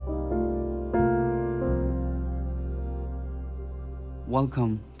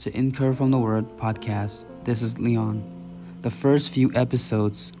Welcome to Incur from the Word podcast. This is Leon. The first few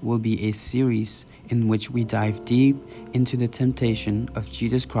episodes will be a series in which we dive deep into the temptation of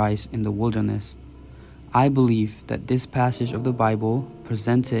Jesus Christ in the wilderness. I believe that this passage of the Bible,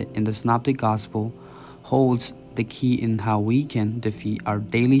 presented in the Synoptic Gospel, holds the key in how we can defeat our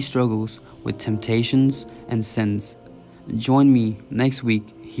daily struggles with temptations and sins. Join me next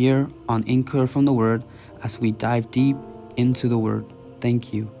week here on Incur from the Word as we dive deep into the Word.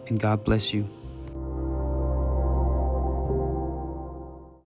 Thank you, and God bless you.